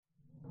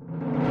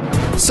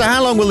So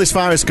how long will this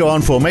virus go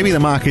on for? Maybe the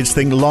markets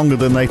think longer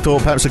than they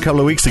thought perhaps a couple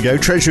of weeks ago.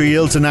 Treasury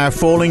yields are now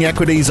falling.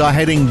 Equities are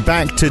heading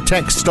back to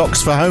tech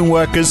stocks for home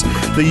workers.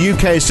 The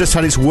UK has just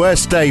had its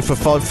worst day for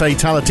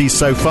fatalities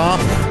so far.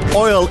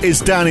 Oil is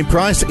down in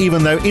price,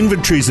 even though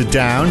inventories are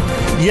down.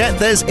 Yet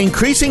there's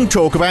increasing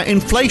talk about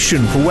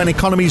inflation for when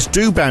economies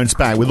do bounce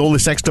back with all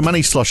this extra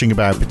money sloshing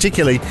about,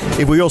 particularly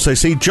if we also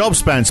see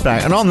jobs bounce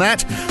back. And on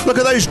that, look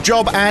at those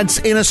job ads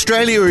in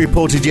Australia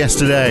reported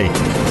yesterday.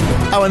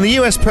 Oh, and the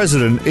US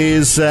president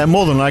is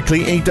more than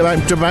likely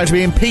about to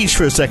be impeached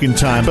for a second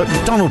time. But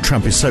Donald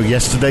Trump is so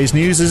yesterday's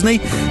news, isn't he?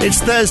 It's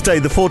Thursday,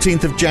 the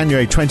 14th of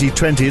January,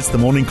 2020. It's the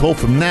morning call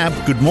from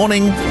NAB. Good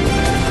morning.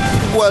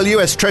 Well,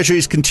 US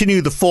Treasuries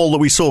continue the fall that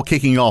we saw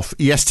kicking off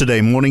yesterday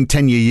morning.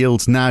 10-year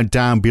yields now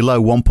down below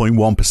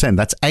 1.1%.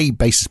 That's 8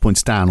 basis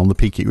points down on the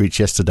peak it reached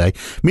yesterday.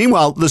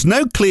 Meanwhile, there's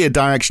no clear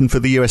direction for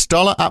the US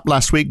dollar. Up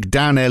last week,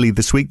 down early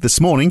this week. This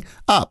morning,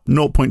 up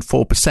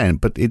 0.4%.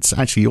 But it's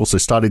actually also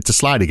started to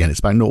slide again. It's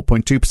about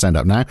 0.2%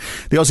 up now.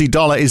 The Aussie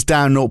dollar is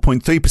down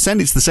 0.3%.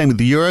 It's the same with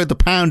the euro. The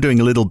pound doing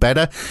a little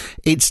better.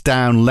 It's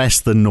down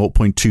less than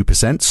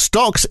 0.2%.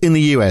 Stocks in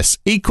the US,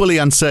 equally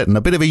uncertain.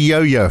 A bit of a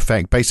yo-yo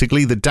effect,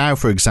 basically. The Dow,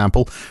 for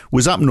example,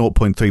 was up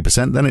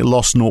 0.3%, then it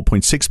lost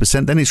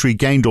 0.6%, then it's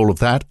regained all of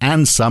that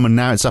and some, and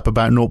now it's up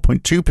about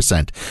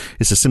 0.2%.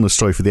 It's a similar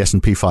story for the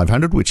S&P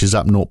 500, which is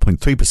up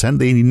 0.3%.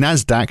 The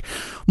NASDAQ,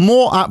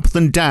 more up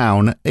than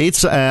down.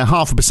 It's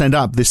 0.5%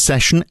 up this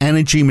session.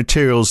 Energy,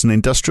 materials and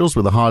industrials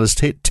were the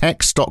hardest hit.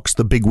 Tech stocks,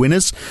 the big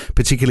winners,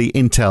 particularly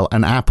Intel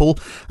and Apple.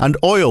 And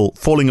oil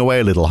falling away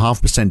a little,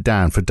 0.5%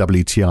 down for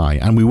WTI.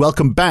 And we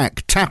welcome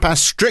back Tapas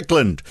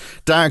Strickland,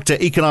 Director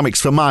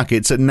Economics for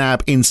Markets at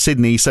NAB in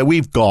Sydney. So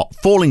we've got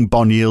falling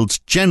bond yields,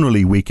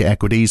 generally weaker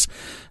equities,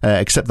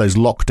 except those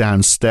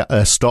lockdown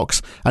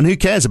stocks. And who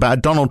cares about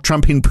a Donald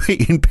Trump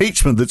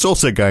impeachment that's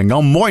also going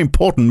on? More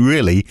important,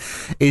 really,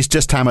 is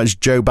just how much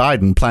Joe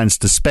Biden plans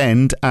to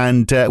spend.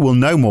 And we'll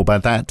know more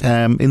about that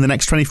in the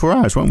next 24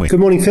 hours, won't we? Good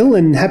morning, Phil,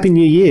 and Happy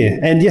New Year.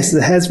 And yes,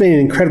 it has been an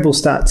incredible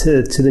start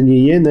to the new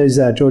year. And those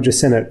Georgia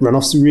Senate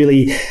runoffs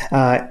really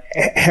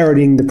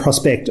heralding the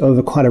prospect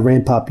of quite a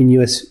ramp up in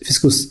US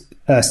fiscal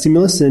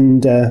stimulus,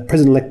 and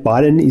President-elect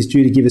Biden is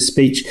due to give a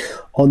speech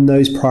on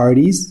those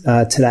priorities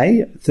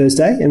today,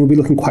 Thursday, and we'll be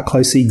looking quite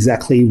closely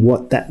exactly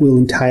what that will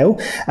entail.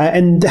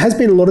 And there has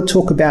been a lot of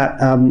talk about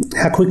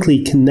how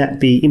quickly can that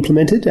be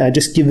implemented,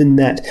 just given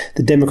that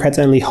the Democrats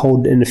only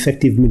hold an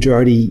effective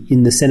majority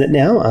in the Senate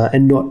now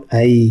and not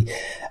a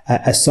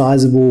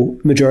sizable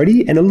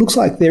majority. And it looks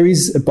like there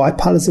is a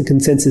bipartisan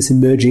consensus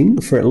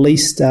emerging for at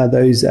least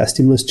those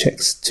stimulus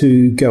checks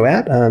to go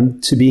out,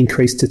 to be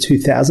increased to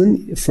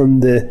 $2,000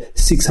 from the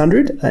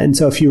 $600. And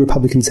so a few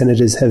Republican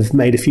senators have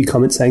made a few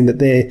comments saying that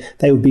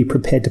they would be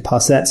prepared to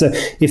pass that. So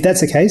if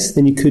that's the case,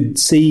 then you could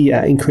see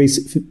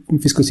increased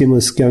fiscal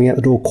stimulus going out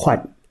the door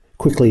quite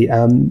quickly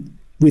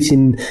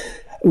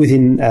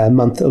within a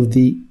month of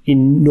the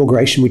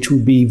inauguration, which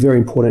would be very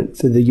important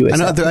for the US.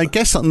 And I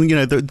guess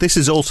this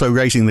is also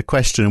raising the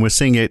question, and we're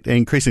seeing it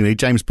increasingly.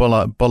 James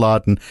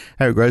Bullard and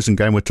Eric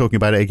Rosengren were talking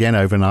about it again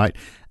overnight.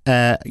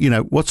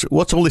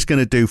 What's all this going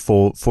to do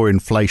for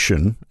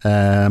inflation?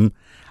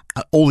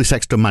 All this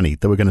extra money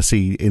that we're going to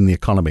see in the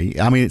economy.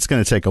 I mean, it's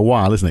going to take a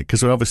while, isn't it?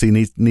 Because we obviously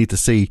need to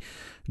see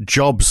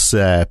jobs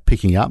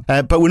picking up,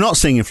 but we're not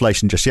seeing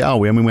inflation just yet, are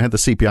we? I mean, we had the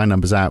CPI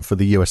numbers out from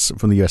the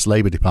US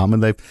Labor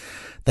Department.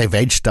 They've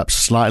edged up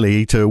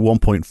slightly to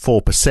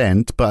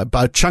 1.4%, but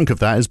a chunk of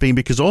that has been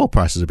because oil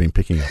prices have been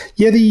picking up.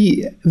 Yeah,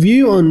 the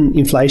view on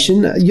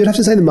inflation, you'd have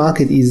to say the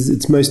market is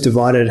its most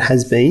divided, it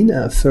has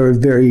been for a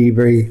very,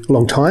 very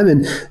long time,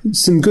 and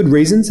some good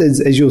reasons,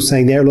 as you're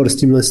saying there, a lot of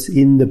stimulus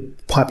in the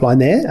pipeline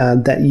there,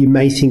 that you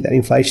may think that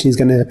inflation is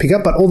going to pick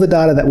up, but all the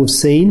data that we've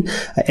seen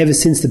ever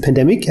since the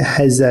pandemic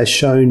has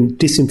shown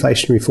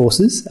disinflationary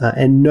forces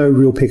and no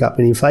real pickup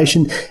in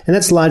inflation, and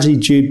that's largely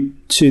due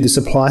to the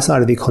supply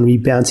side of the economy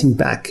bouncing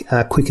back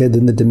quicker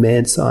than the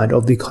demand side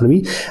of the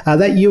economy.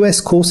 That US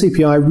core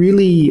CPI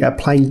really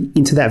playing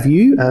into that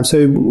view.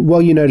 So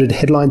while you noted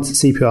headline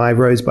CPI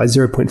rose by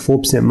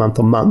 0.4% month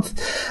on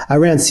month,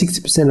 around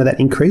 60% of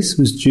that increase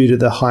was due to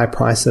the high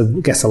price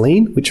of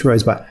gasoline, which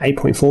rose by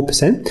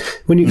 8.4%.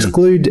 When you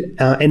exclude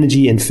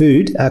energy and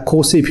food,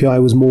 core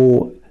CPI was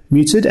more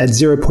muted at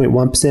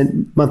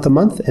 0.1% month on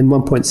month and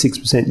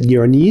 1.6%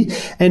 year on year,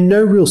 and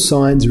no real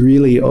signs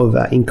really of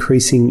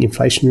increasing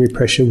inflationary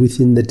pressure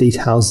within the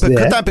details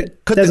there.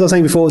 As I was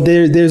saying before,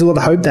 there's a lot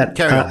of hope that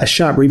a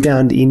sharp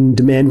rebound in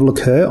demand will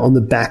occur on the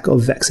back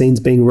of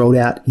vaccines being rolled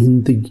out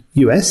in the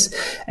US.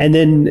 And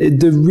then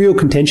the real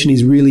contention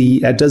is really,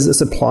 does the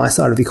supply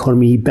side of the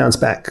economy bounce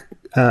back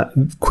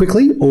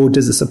quickly, or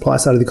does the supply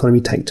side of the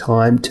economy take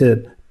time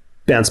to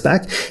bounce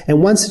back?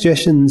 And one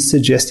suggestion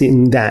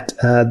suggesting that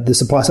the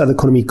supply side of the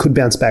economy could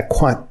bounce back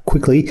quite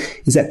quickly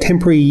is that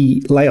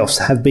temporary layoffs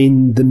have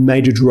been the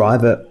major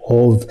driver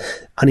of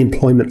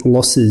unemployment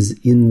losses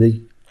in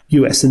the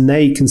US, and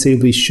they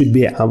conceivably should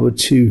be able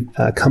to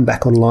come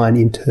back online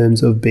in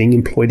terms of being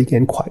employed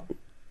again quite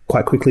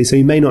quite quickly. So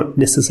you may not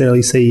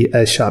necessarily see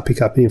a sharp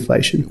pickup in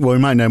inflation. Well, we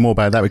might know more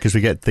about that because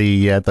we get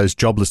those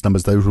jobless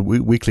numbers, those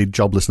weekly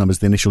jobless numbers,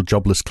 the initial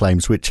jobless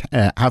claims, which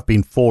have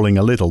been falling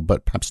a little,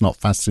 but perhaps not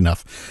fast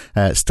enough.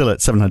 Still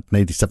at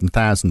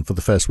 787,000 for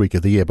the first week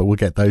of the year, but we'll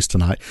get those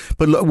tonight.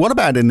 But look, what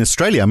about in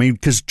Australia? I mean,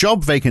 because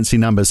job vacancy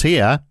numbers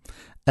here,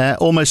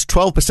 almost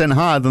 12%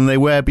 higher than they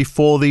were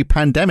before the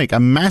pandemic. A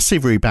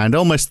massive rebound,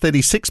 almost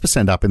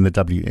 36% up in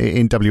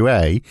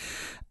WA.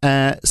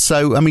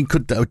 So, I mean,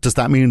 does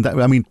that mean that,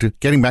 I mean,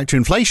 getting back to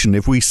inflation,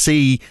 if we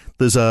see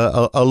there's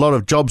a lot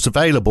of jobs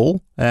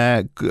available,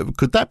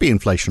 could that be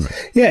inflationary?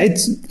 Yeah,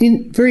 it's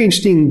very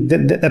interesting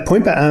that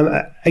point.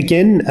 But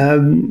again,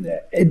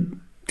 it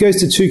goes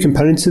to two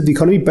components of the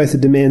economy, both the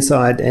demand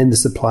side and the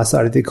supply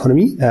side of the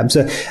economy.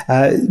 So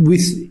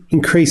with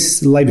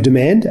increased labour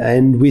demand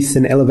and with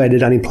an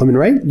elevated unemployment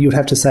rate, you'd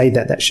have to say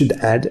that should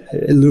add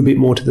a little bit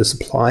more to the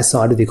supply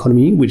side of the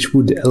economy, which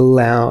would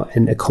allow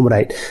and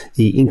accommodate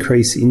the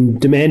increase in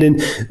demand.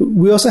 And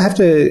we also have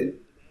to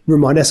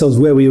remind ourselves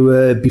where we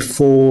were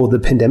before the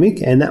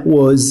pandemic, and that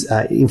was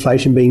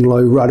inflation being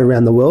low right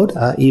around the world,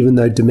 even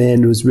though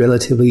demand was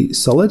relatively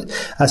solid.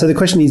 So the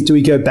question is, do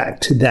we go back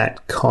to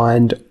that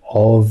kind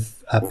of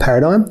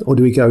paradigm, or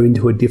do we go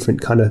into a different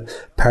kind of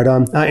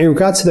paradigm? In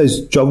regards to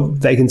those job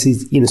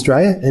vacancies in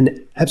Australia,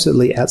 an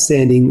absolutely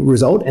outstanding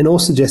result, and all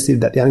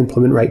suggestive that the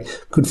unemployment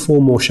rate could fall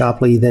more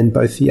sharply than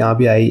both the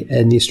RBA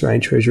and the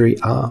Australian Treasury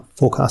are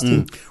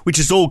forecasting. Which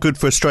is all good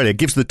for Australia. It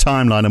gives the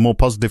timeline a more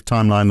positive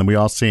timeline than we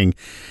are seeing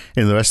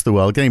in the rest of the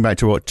world. Getting back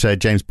to what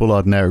James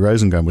Bullard and Eric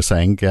Rosengren were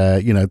saying,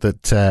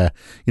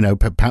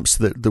 perhaps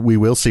that we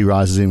will see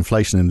rises in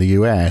inflation in the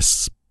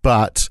US,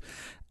 but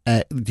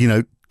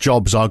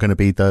jobs are going to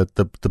be the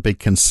big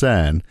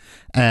concern.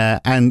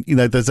 And,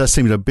 there does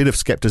seem a bit of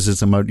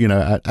skepticism,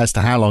 as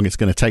to how long it's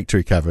going to take to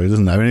recover,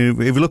 isn't there? I mean,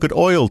 if you look at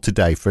oil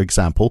today, for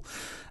example,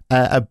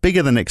 a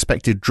bigger than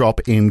expected drop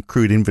in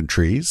crude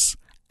inventories.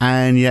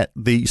 And yet,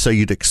 so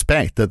you'd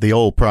expect that the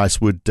oil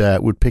price would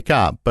pick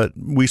up, but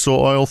we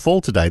saw oil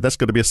fall today. That's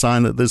got to be a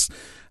sign that there's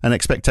an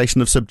expectation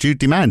of subdued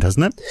demand,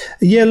 hasn't it?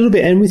 Yeah, a little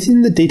bit. And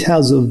within the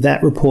details of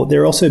that report,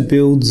 there are also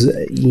builds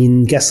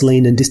in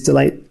gasoline and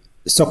distillate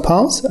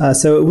stockpiles.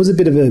 So it was a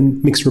bit of a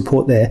mixed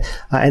report there.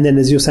 And then,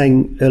 as you're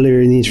saying earlier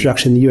in the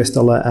introduction, the US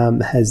dollar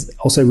has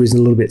also risen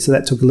a little bit. So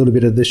that took a little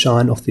bit of the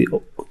shine off the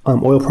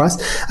oil price.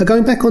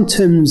 Going back on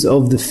terms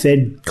of the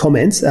Fed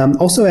comments,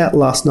 also out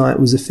last night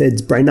was the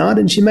Fed's Brainard,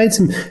 and she made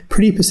some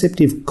pretty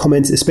perceptive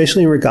comments,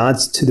 especially in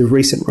regards to the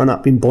recent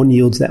run-up in bond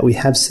yields that we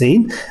have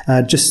seen.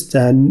 Just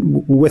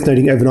worth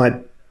noting, overnight,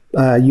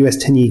 US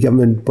 10-year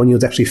government bond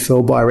yields actually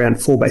fell by around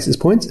 4 basis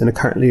points and are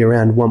currently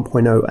around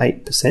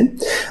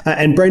 1.08%.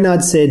 And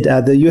Brainard said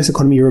the US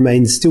economy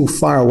remains still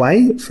far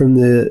away from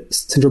the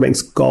central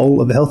bank's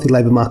goal of a healthy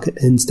labour market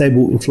and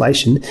stable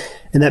inflation,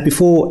 and that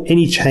before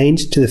any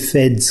change to the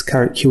Fed's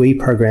current QE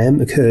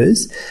program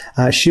occurs,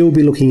 she'll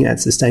be looking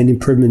at sustained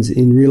improvements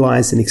in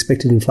realised and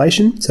expected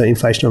inflation. So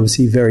inflation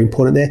obviously very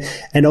important there.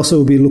 And also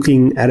we'll be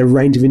looking at a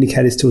range of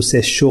indicators to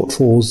assess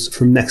shortfalls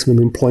from maximum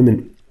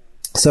employment.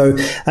 So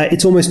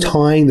it's almost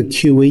tying the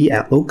QE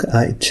outlook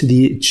to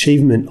the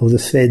achievement of the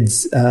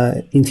Fed's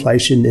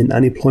inflation and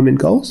unemployment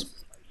goals,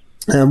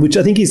 which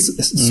I think is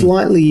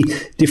slightly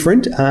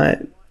different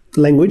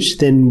language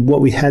than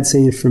what we had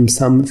seen from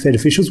some Fed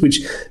officials, which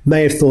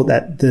may have thought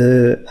that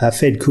the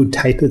Fed could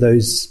taper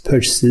those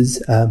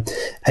purchases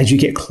as you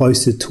get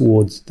closer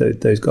towards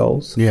those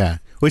goals. Yeah.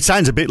 Well, it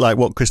sounds a bit like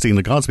what Christine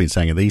Lagarde's been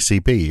saying at the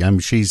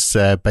ECB. She's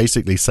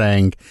basically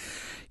saying,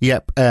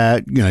 yep,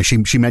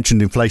 she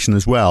mentioned inflation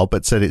as well,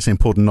 but said it's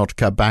important not to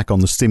cut back on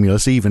the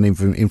stimulus, even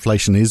if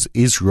inflation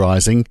is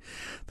rising.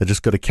 They've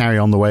just got to carry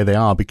on the way they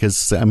are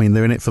because, they're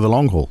in it for the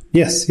long haul.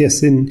 Yes,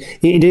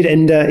 indeed.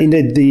 And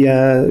indeed,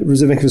 the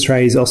Reserve Bank of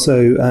Australia is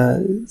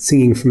also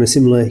singing from a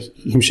similar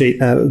hymn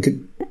sheet.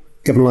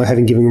 Governor Lowe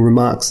having given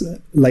remarks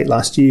late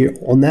last year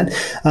on that.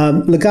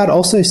 Lagarde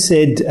also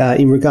said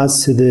in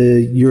regards to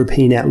the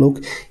European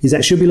outlook is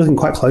that she'll be looking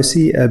quite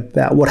closely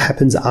about what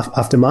happens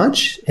after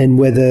March and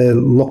whether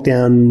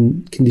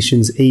lockdown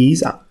conditions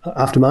ease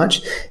after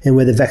March and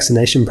whether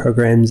vaccination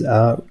programs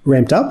are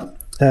ramped up.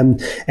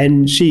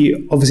 And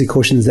she obviously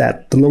cautions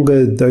that the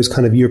longer those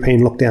kind of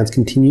European lockdowns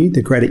continue,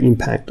 the greater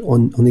impact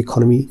on the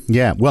economy.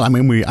 Yeah, well,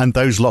 and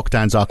those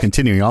lockdowns are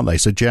continuing, aren't they?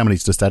 So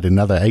Germany's just added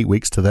another 8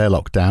 weeks to their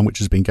lockdown, which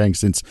has been going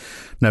since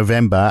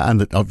November.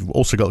 And I've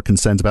also got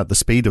concerns about the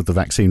speed of the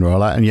vaccine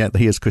rollout. And yet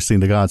here's Christine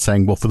Lagarde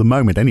saying, well, for the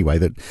moment anyway,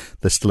 that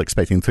they're still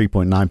expecting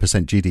 3.9%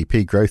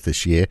 GDP growth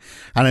this year.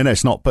 And I know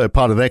it's not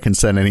part of their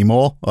concern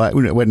anymore.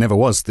 It never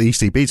was the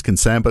ECB's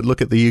concern, but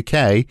look at the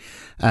UK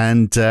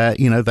and, their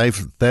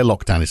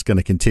lockdown lockdown is going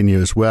to continue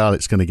as well.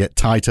 It's going to get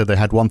tighter. They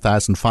had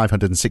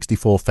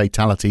 1,564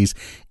 fatalities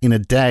in a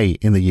day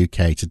in the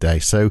UK today.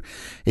 So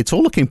it's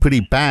all looking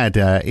pretty bad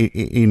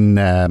in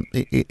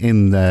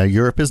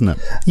Europe, isn't it?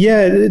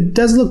 Yeah, it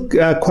does look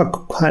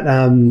quite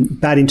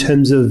bad in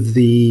terms of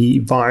the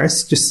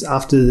virus just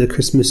after the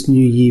Christmas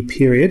New Year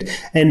period.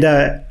 And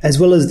as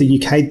well as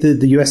the UK,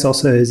 the US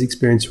also has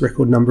experienced a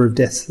record number of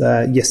deaths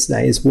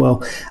yesterday as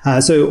well.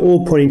 So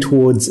all pointing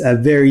towards a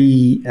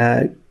very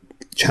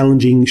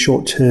challenging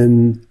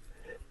short-term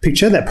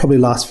picture that probably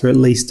lasts for at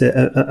least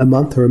a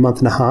month or a month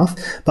and a half.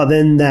 But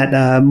then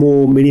that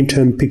more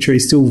medium-term picture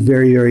is still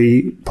very,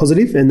 very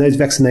positive. And those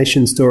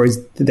vaccination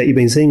stories that you've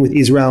been seeing with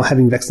Israel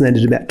having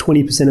vaccinated about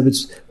 20% of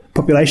its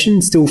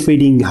population, still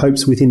feeding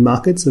hopes within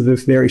markets of a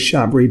very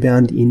sharp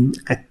rebound in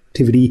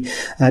activity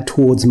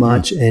towards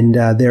March and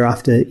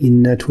thereafter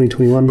in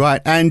 2021.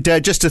 Right, and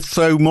just to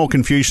throw more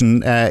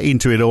confusion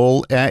into it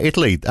all,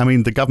 Italy, I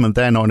mean, the government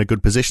there not in a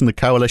good position, the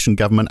coalition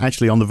government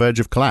actually on the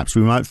verge of collapse.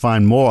 We might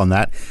find more on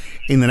that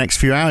in the next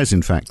few hours,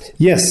 in fact.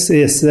 Yes,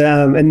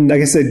 and I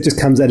guess it just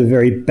comes at a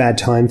very bad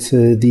time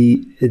for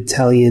the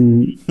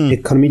Italian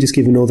economy, just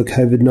given all the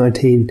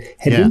COVID-19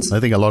 headwinds. Yeah, I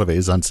think a lot of it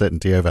is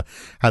uncertainty over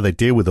how they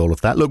deal with all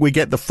of that. Look, we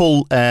get the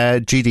full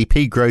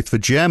GDP growth for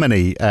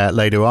Germany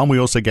later on. We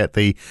also get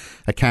the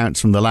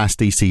accounts from the last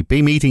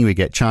ECB meeting. We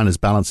get China's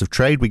balance of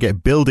trade. We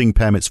get building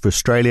permits for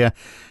Australia,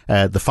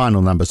 the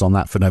final numbers on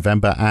that for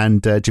November,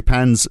 and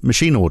Japan's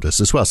machine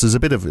orders as well. So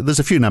there's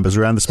a few numbers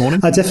around this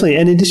morning. Definitely.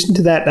 And in addition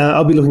to that,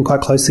 I'll be looking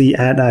quite closely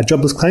at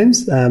jobless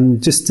claims,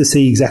 just to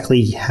see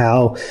exactly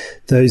how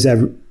those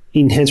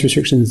enhanced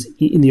restrictions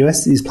in the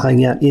US is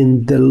playing out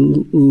in the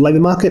labour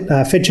market.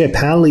 Fed Chair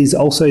Powell is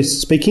also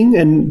speaking,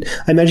 and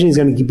I imagine he's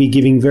going to be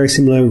giving very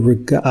similar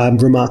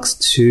remarks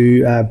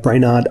to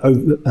Brainard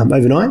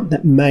overnight.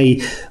 That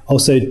may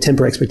also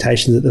temper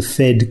expectations that the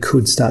Fed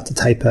could start to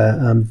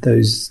taper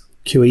those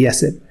QE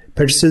asset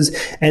purchases.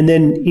 And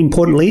then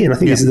importantly, and I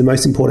think this is the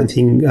most important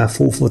thing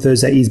for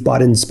Thursday, is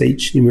Biden's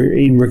speech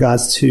in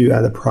regards to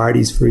the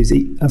priorities for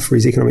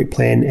his economic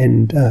plan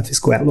and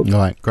fiscal outlook. All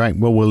right, great.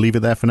 Well, we'll leave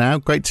it there for now.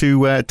 Great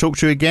to talk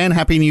to you again.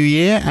 Happy New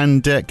Year,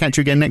 and catch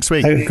you again next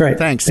week. Okay, great.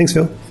 Thanks,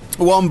 Phil.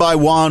 One by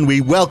one,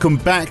 we welcome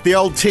back the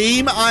old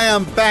team. I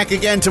am back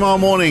again tomorrow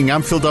morning.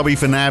 I'm Phil Dobbie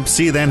for NAB.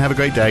 See you then. Have a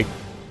great day.